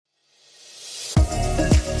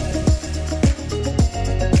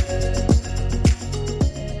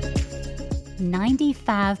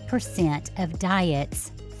95% of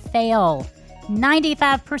diets fail.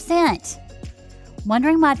 95%!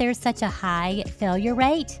 Wondering why there's such a high failure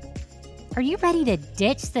rate? Are you ready to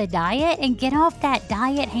ditch the diet and get off that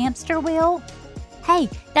diet hamster wheel? Hey,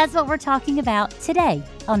 that's what we're talking about today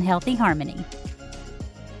on Healthy Harmony.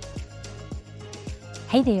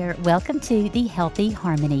 Hey there, welcome to the Healthy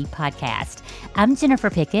Harmony podcast. I'm Jennifer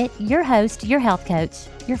Pickett, your host, your health coach,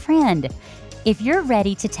 your friend. If you're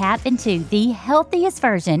ready to tap into the healthiest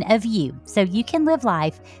version of you so you can live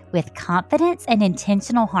life with confidence and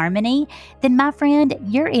intentional harmony, then my friend,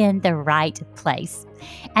 you're in the right place.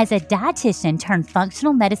 As a dietitian turned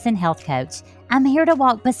functional medicine health coach, I'm here to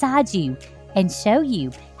walk beside you and show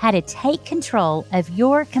you how to take control of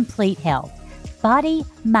your complete health, body,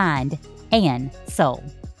 mind, and soul.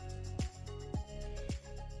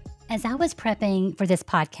 As I was prepping for this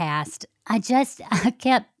podcast, I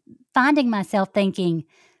kept finding myself thinking,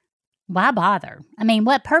 why bother? I mean,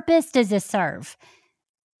 what purpose does this serve?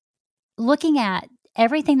 Looking at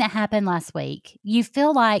everything that happened last week, you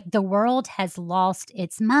feel like the world has lost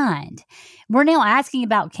its mind. We're now asking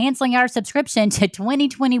about canceling our subscription to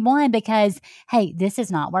 2021 because, hey, this is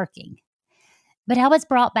not working. But I was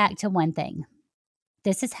brought back to one thing.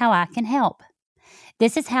 This is how I can help.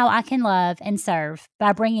 This is how I can love and serve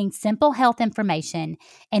by bringing simple health information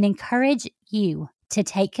and encourage you to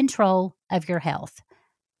take control of your health,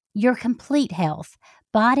 your complete health,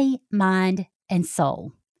 body, mind, and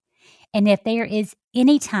soul. And if there is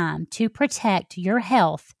any time to protect your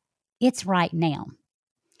health, it's right now.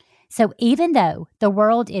 So even though the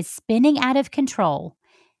world is spinning out of control,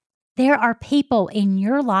 there are people in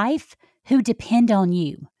your life who depend on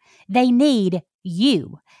you. They need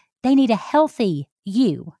you. They need a healthy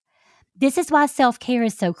you. This is why self-care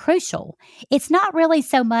is so crucial. It's not really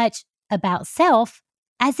so much about self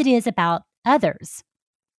as it is about others.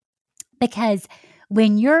 Because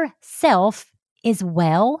when your self is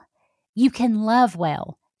well, you can love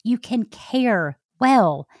well, you can care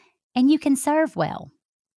well, and you can serve well.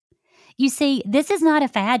 You see, this is not a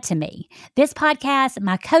fad to me. This podcast,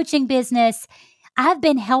 my coaching business, I've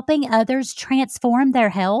been helping others transform their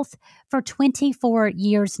health for 24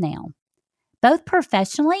 years now, both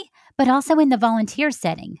professionally, but also in the volunteer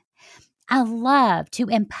setting. I love to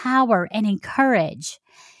empower and encourage,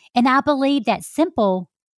 and I believe that simple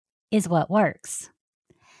is what works.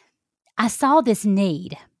 I saw this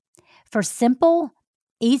need for simple,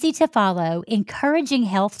 easy to follow, encouraging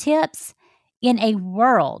health tips in a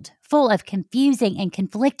world full of confusing and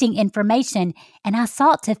conflicting information, and I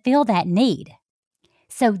sought to fill that need.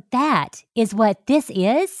 So that is what this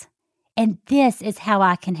is, and this is how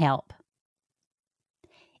I can help.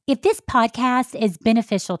 If this podcast is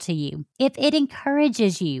beneficial to you, if it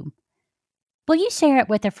encourages you, will you share it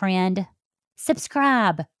with a friend?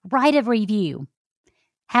 Subscribe, write a review.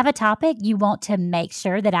 Have a topic you want to make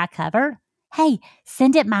sure that I cover? Hey,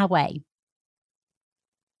 send it my way.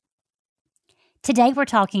 Today we're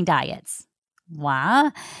talking diets.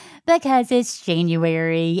 Why? Because it's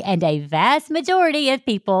January and a vast majority of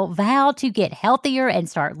people vow to get healthier and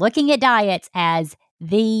start looking at diets as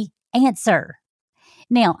the answer.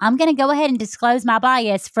 Now, I'm going to go ahead and disclose my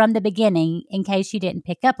bias from the beginning in case you didn't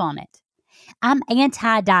pick up on it. I'm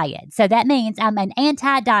anti-diet, so that means I'm an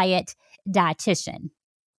anti-diet dietitian.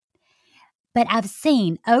 But I've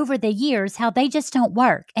seen over the years how they just don't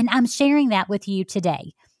work, and I'm sharing that with you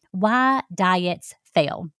today. Why diets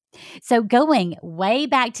fail. So going way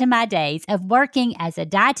back to my days of working as a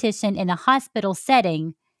dietitian in a hospital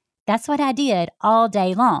setting, that's what I did all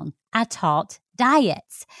day long. I taught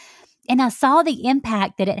diets. And I saw the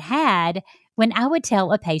impact that it had when I would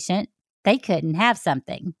tell a patient they couldn't have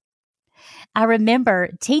something. I remember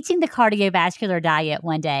teaching the cardiovascular diet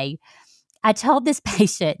one day. I told this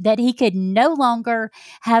patient that he could no longer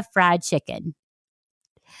have fried chicken.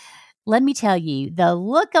 Let me tell you, the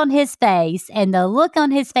look on his face and the look on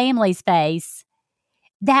his family's face,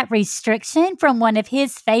 that restriction from one of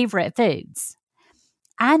his favorite foods.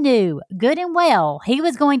 I knew good and well he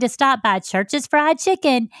was going to stop by Church's Fried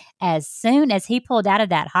Chicken as soon as he pulled out of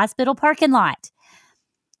that hospital parking lot.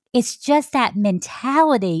 It's just that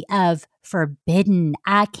mentality of forbidden.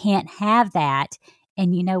 I can't have that.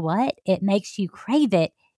 And you know what? It makes you crave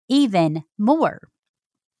it even more.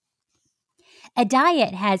 A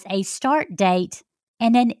diet has a start date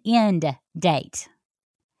and an end date.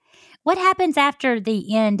 What happens after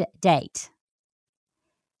the end date?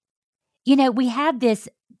 We have this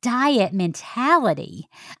diet mentality.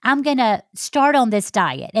 I'm going to start on this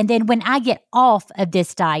diet. And then when I get off of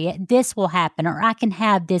this diet, this will happen, or I can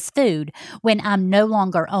have this food when I'm no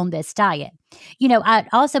longer on this diet. I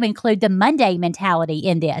also include the Monday mentality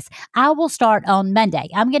in this. I will start on Monday.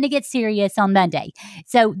 I'm going to get serious on Monday.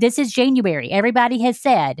 So this is January. Everybody has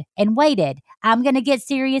said and waited. I'm going to get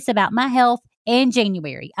serious about my health in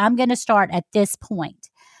January. I'm going to start at this point.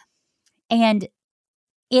 And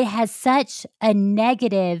it has such a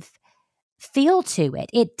negative feel to it.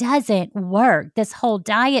 It doesn't work. This whole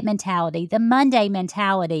diet mentality, the Monday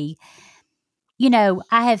mentality,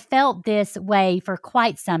 I have felt this way for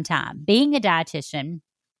quite some time, being a dietitian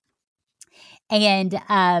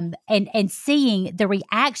and seeing the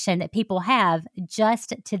reaction that people have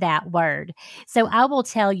just to that word. So I will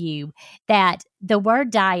tell you that the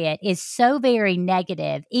word diet is so very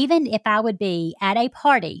negative. Even if I would be at a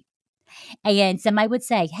party and somebody would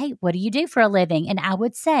say, "Hey, what do you do for a living?" And I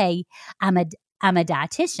would say, I'm a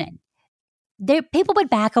dietitian." People would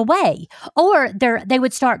back away, or they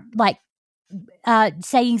would start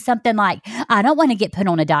saying something like, "I don't want to get put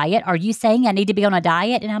on a diet. Are you saying I need to be on a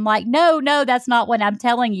diet?" And I'm like, no, that's not what I'm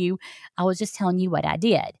telling you. I was just telling you what I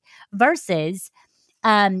did. Versus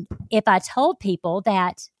if I told people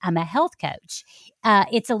that I'm a health coach,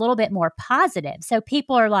 it's a little bit more positive. So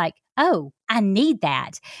people are like, "Oh, I need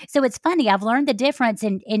that." So it's funny. I've learned the difference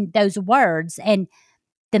in those words. And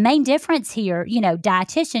the main difference here,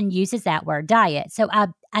 dietitian uses that word diet. So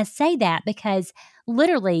I say that because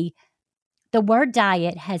literally the word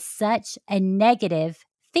diet has such a negative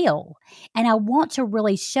feel. And I want to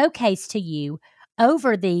really showcase to you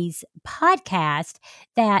over these podcasts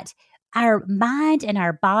that our mind and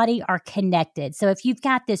our body are connected. So if you've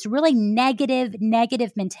got this really negative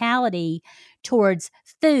mentality towards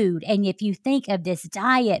food, and if you think of this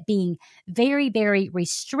diet being very, very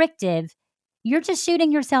restrictive, you're just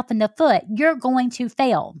shooting yourself in the foot. You're going to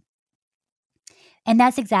fail. And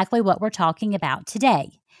that's exactly what we're talking about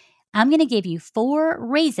today. I'm going to give you 4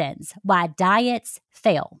 reasons why diets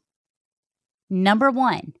fail. Number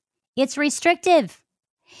 1, it's restrictive.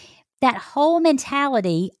 That whole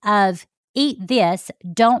mentality of eat this,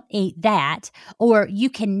 don't eat that, or you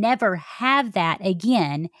can never have that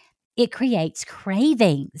again, it creates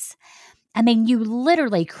cravings. I mean, you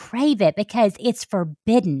literally crave it because it's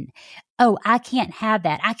forbidden. Oh, I can't have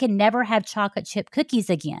that. I can never have chocolate chip cookies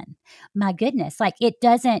again. My goodness,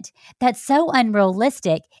 that's so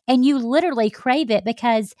unrealistic. And you literally crave it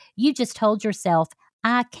because you just told yourself,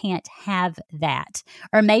 I can't have that.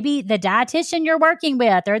 Or maybe the dietitian you're working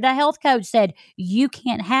with or the health coach said, you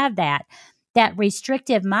can't have that. That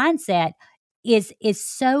restrictive mindset is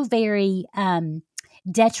so very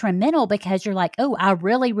detrimental because you're like, oh, I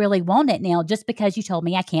really, really want it now just because you told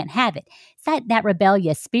me I can't have it. It's that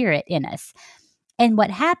rebellious spirit in us. And what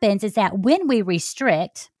happens is that when we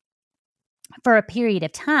restrict for a period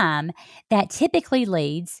of time, that typically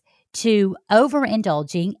leads to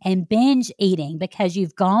overindulging and binge eating because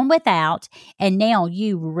you've gone without and now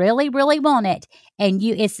you really, really want it. And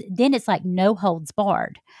it's like no holds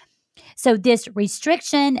barred. So this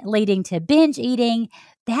restriction leading to binge eating,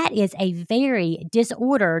 that is a very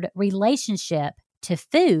disordered relationship to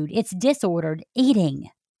food. It's disordered eating.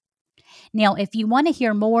 Now, if you want to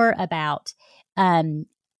hear more about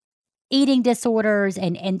eating disorders,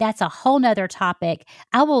 and that's a whole nother topic,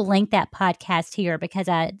 I will link that podcast here because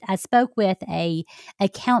I spoke with a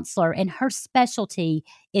counselor and her specialty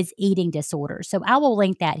is eating disorders. So I will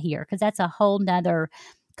link that here because that's a whole nother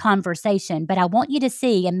conversation. But I want you to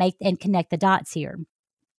see and connect the dots here.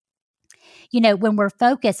 When we're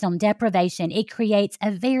focused on deprivation, it creates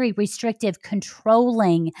a very restrictive,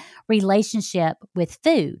 controlling relationship with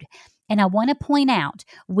food. And I want to point out,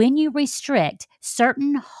 when you restrict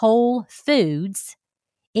certain whole foods,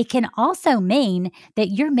 it can also mean that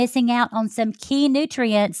you're missing out on some key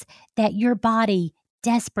nutrients that your body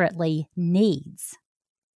desperately needs.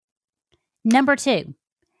 Number 2,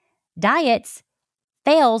 diets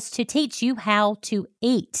fails to teach you how to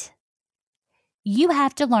eat. You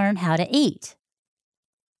have to learn how to eat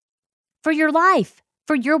for your life,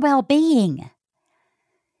 for your well-being.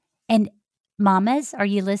 And mamas, are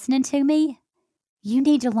you listening to me? You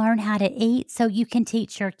need to learn how to eat so you can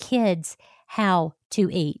teach your kids how to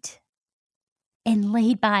eat and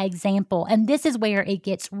lead by example. And this is where it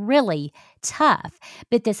gets really tough.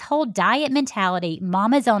 But this whole diet mentality,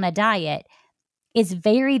 mama's on a diet, is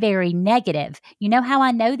very, very negative. You know how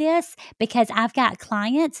I know this? Because I've got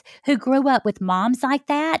clients who grew up with moms like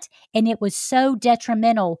that, and it was so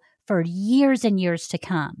detrimental for years and years to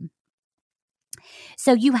come.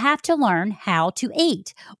 So you have to learn how to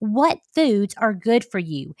eat. What foods are good for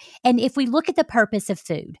you? And if we look at the purpose of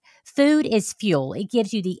food, food is fuel. It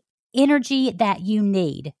gives you the energy that you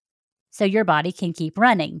need so your body can keep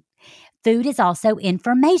running. Food is also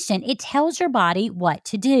information. It tells your body what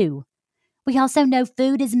to do. We also know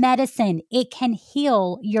food is medicine. It can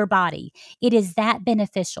heal your body. It is that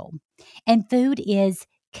beneficial. And food is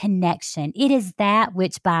connection. It is that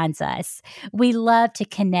which binds us. We love to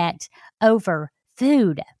connect over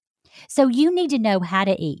food. So you need to know how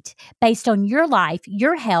to eat based on your life,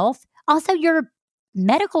 your health, also your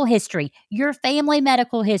medical history, your family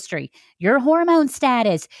medical history, your hormone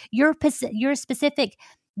status, your specific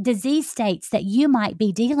disease states that you might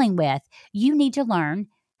be dealing with. You need to learn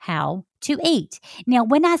how to eat. Now,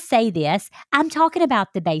 when I say this, I'm talking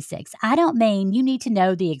about the basics. I don't mean you need to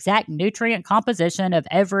know the exact nutrient composition of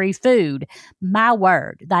every food. My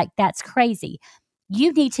word, like that's crazy.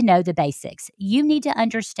 You need to know the basics. You need to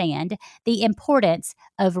understand the importance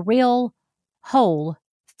of real, whole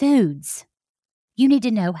foods. You need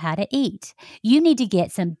to know how to eat. You need to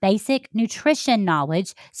get some basic nutrition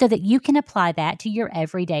knowledge so that you can apply that to your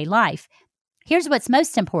everyday life. Here's what's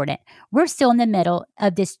most important. We're still in the middle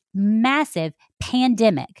of this massive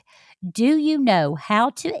pandemic. Do you know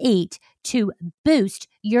how to eat to boost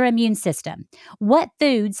your immune system? What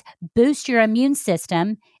foods boost your immune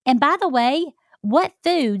system? And by the way, what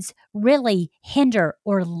foods really hinder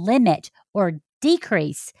or limit or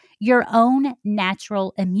decrease your own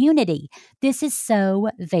natural immunity? This is so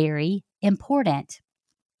very important.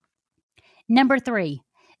 Number 3,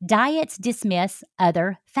 diets dismiss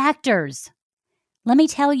other factors. Let me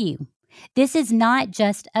tell you, this is not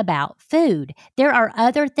just about food. There are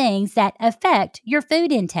other things that affect your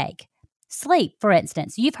food intake. Sleep, for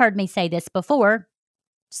instance. You've heard me say this before,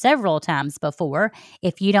 several times before.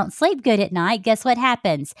 If you don't sleep good at night, guess what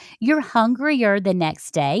happens? You're hungrier the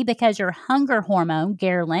next day because your hunger hormone,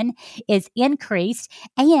 ghrelin, is increased.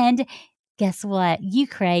 And guess what? You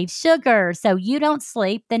crave sugar. So you don't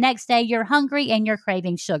sleep. The next day, you're hungry and you're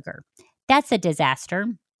craving sugar. That's a disaster.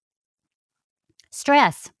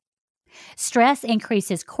 Stress. Stress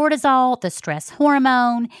increases cortisol, the stress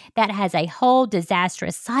hormone, that has a whole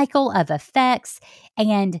disastrous cycle of effects,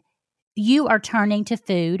 and you are turning to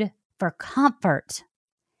food for comfort.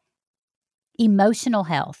 Emotional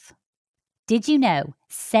health. Did you know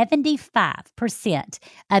 75%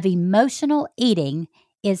 of emotional eating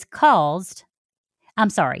is caused,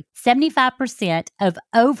 75% of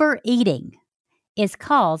overeating is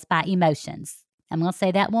caused by emotions. I'm going to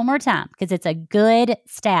say that one more time because it's a good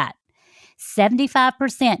stat.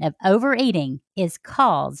 75% of overeating is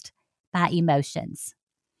caused by emotions.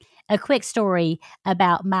 A quick story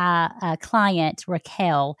about my client,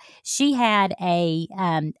 Raquel. She had a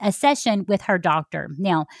session with her doctor.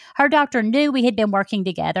 Now, her doctor knew we had been working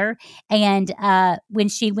together, and when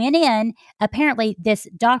she went in, apparently this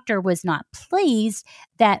doctor was not pleased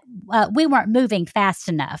that we weren't moving fast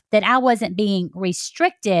enough, that I wasn't being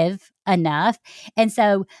restrictive enough. And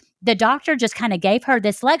so the doctor just kind of gave her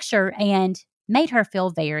this lecture and made her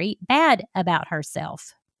feel very bad about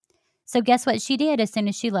herself. So guess what she did as soon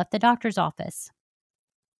as she left the doctor's office?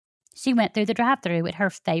 She went through the drive-thru at her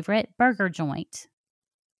favorite burger joint.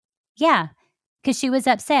 Yeah, because she was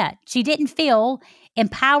upset. She didn't feel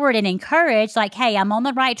empowered and encouraged, like, hey, I'm on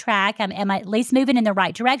the right track. I'm at least moving in the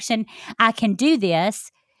right direction. I can do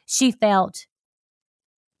this. She felt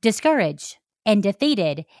discouraged and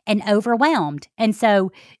defeated and overwhelmed. And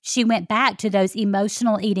so she went back to those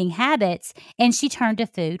emotional eating habits and she turned to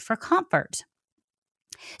food for comfort.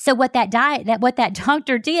 So what that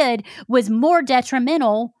doctor did was more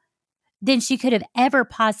detrimental than she could have ever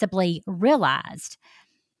possibly realized.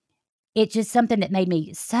 It's just something that made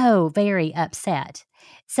me so very upset.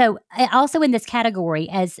 So also in this category,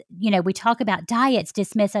 as you know, we talk about diets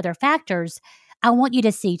dismiss other factors. I want you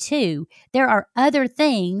to see too, there are other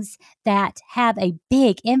things that have a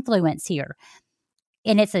big influence here.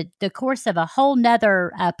 And it's the course of a whole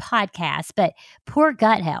nother podcast, but poor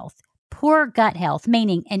gut health. Poor gut health,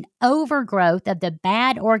 meaning an overgrowth of the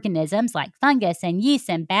bad organisms like fungus and yeast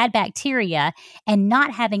and bad bacteria, and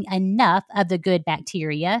not having enough of the good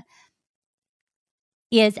bacteria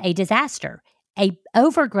is a disaster. A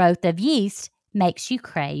overgrowth of yeast makes you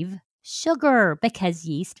crave sugar because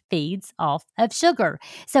yeast feeds off of sugar.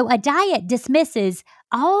 So a diet dismisses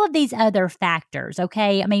all of these other factors,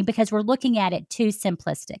 okay? I mean, because we're looking at it too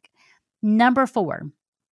simplistic. Number 4,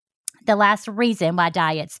 the last reason why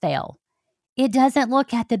diets fail. It doesn't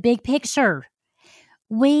look at the big picture.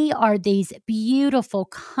 We are these beautiful,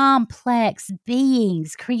 complex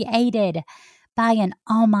beings created by an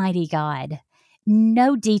almighty God.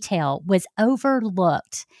 No detail was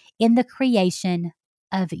overlooked in the creation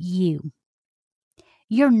of you.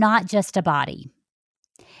 You're not just a body.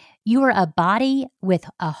 You are a body with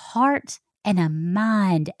a heart and a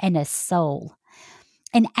mind and a soul.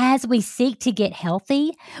 And as we seek to get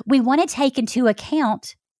healthy, we want to take into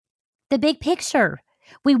account the big picture.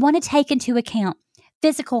 We want to take into account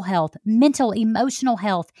physical health, mental, emotional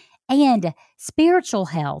health, and spiritual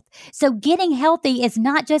health. So getting healthy is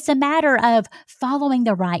not just a matter of following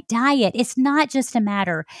the right diet. It's not just a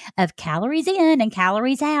matter of calories in and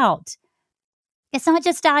calories out. It's not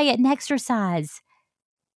just diet and exercise.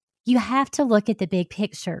 You have to look at the big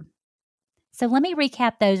picture. So let me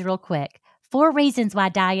recap those real quick. 4 reasons why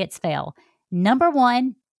diets fail. Number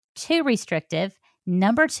 1, too restrictive.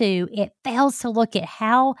 Number 2, it fails to look at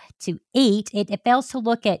how to eat. It fails to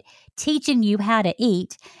look at teaching you how to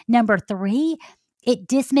eat. Number 3, it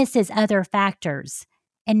dismisses other factors.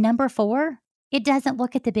 And number 4, it doesn't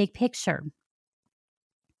look at the big picture.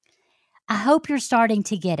 I hope you're starting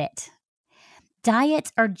to get it.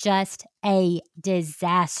 Diets are just a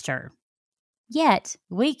disaster. Yet,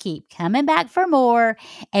 we keep coming back for more,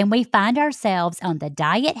 and we find ourselves on the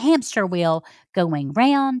diet hamster wheel going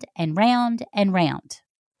round and round and round.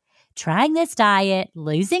 Trying this diet,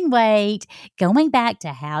 losing weight, going back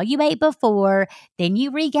to how you ate before, then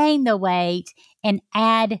you regain the weight and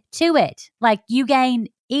add to it. Like you gain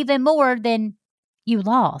even more than you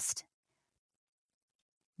lost.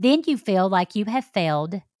 Then you feel like you have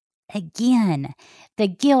failed again. The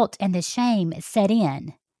guilt and the shame set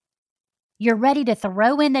in. You're ready to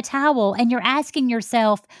throw in the towel and you're asking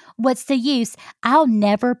yourself, what's the use? I'll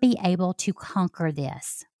never be able to conquer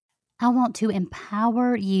this. I want to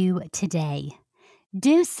empower you today.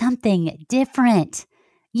 Do something different.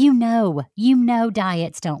 You know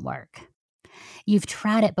diets don't work. You've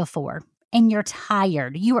tried it before and you're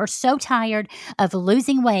tired. You are so tired of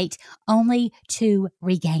losing weight only to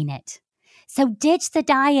regain it. So ditch the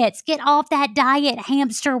diets. Get off that diet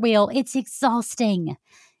hamster wheel. It's exhausting.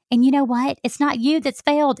 And you know what? It's not you that's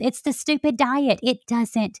failed. It's the stupid diet. It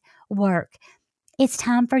doesn't work. It's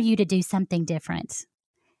time for you to do something different.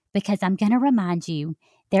 Because I'm going to remind you,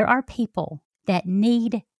 there are people that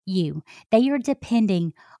need you. They are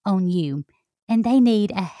depending on you. And they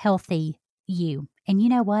need a healthy you. And you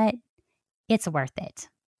know what? It's worth it.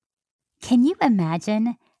 Can you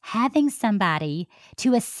imagine having somebody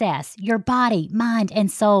to assess your body, mind,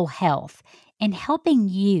 and soul health and helping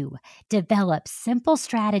you develop simple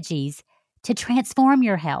strategies to transform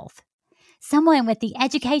your health? Someone with the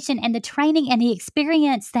education and the training and the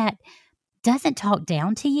experience that doesn't talk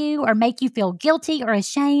down to you or make you feel guilty or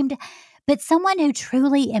ashamed, but someone who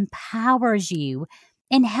truly empowers you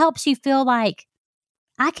and helps you feel like,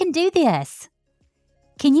 I can do this.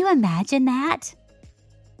 Can you imagine that?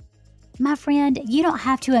 My friend, you don't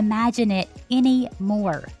have to imagine it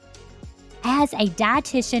anymore. As a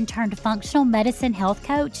dietitian turned functional medicine health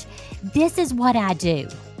coach, this is what I do.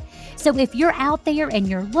 So if you're out there and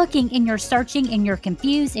you're looking and you're searching and you're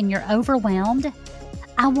confused and you're overwhelmed,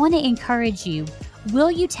 I want to encourage you,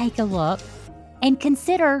 will you take a look and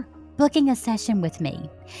consider booking a session with me?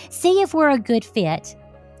 See if we're a good fit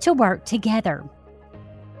to work together.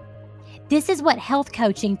 This is what health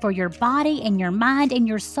coaching for your body and your mind and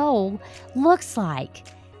your soul looks like.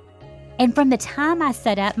 And from the time I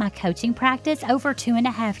set up my coaching practice over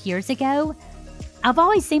 2.5 years ago, I've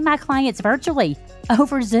always seen my clients virtually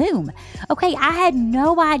over Zoom. Okay, I had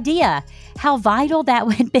no idea how vital that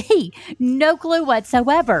would be. No clue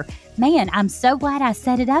whatsoever. Man, I'm so glad I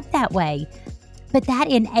set it up that way. But that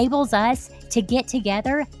enables us to get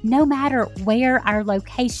together no matter where our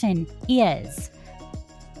location is.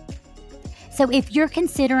 So if you're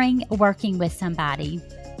considering working with somebody,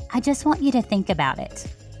 I just want you to think about it.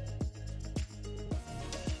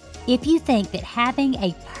 If you think that having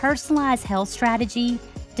a personalized health strategy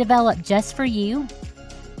developed just for you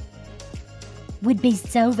would be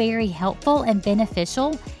so very helpful and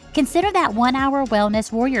beneficial, consider that 1-hour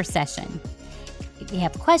Wellness Warrior session. If you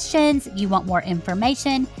have questions, you want more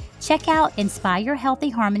information, check out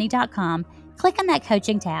InspireHealthyHarmony.com. Click on that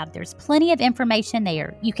coaching tab. There's plenty of information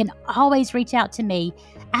there. You can always reach out to me.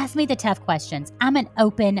 Ask me the tough questions. I'm an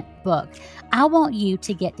open book. I want you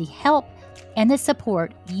to get the help and the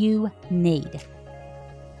support you need.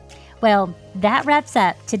 Well, that wraps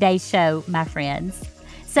up today's show, my friends.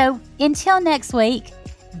 So until next week,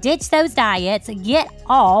 ditch those diets, get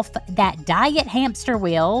off that diet hamster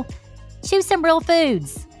wheel, choose some real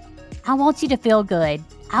foods. I want you to feel good.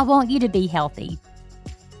 I want you to be healthy.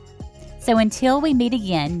 So until we meet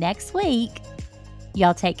again next week,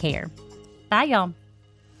 y'all take care. Bye, y'all.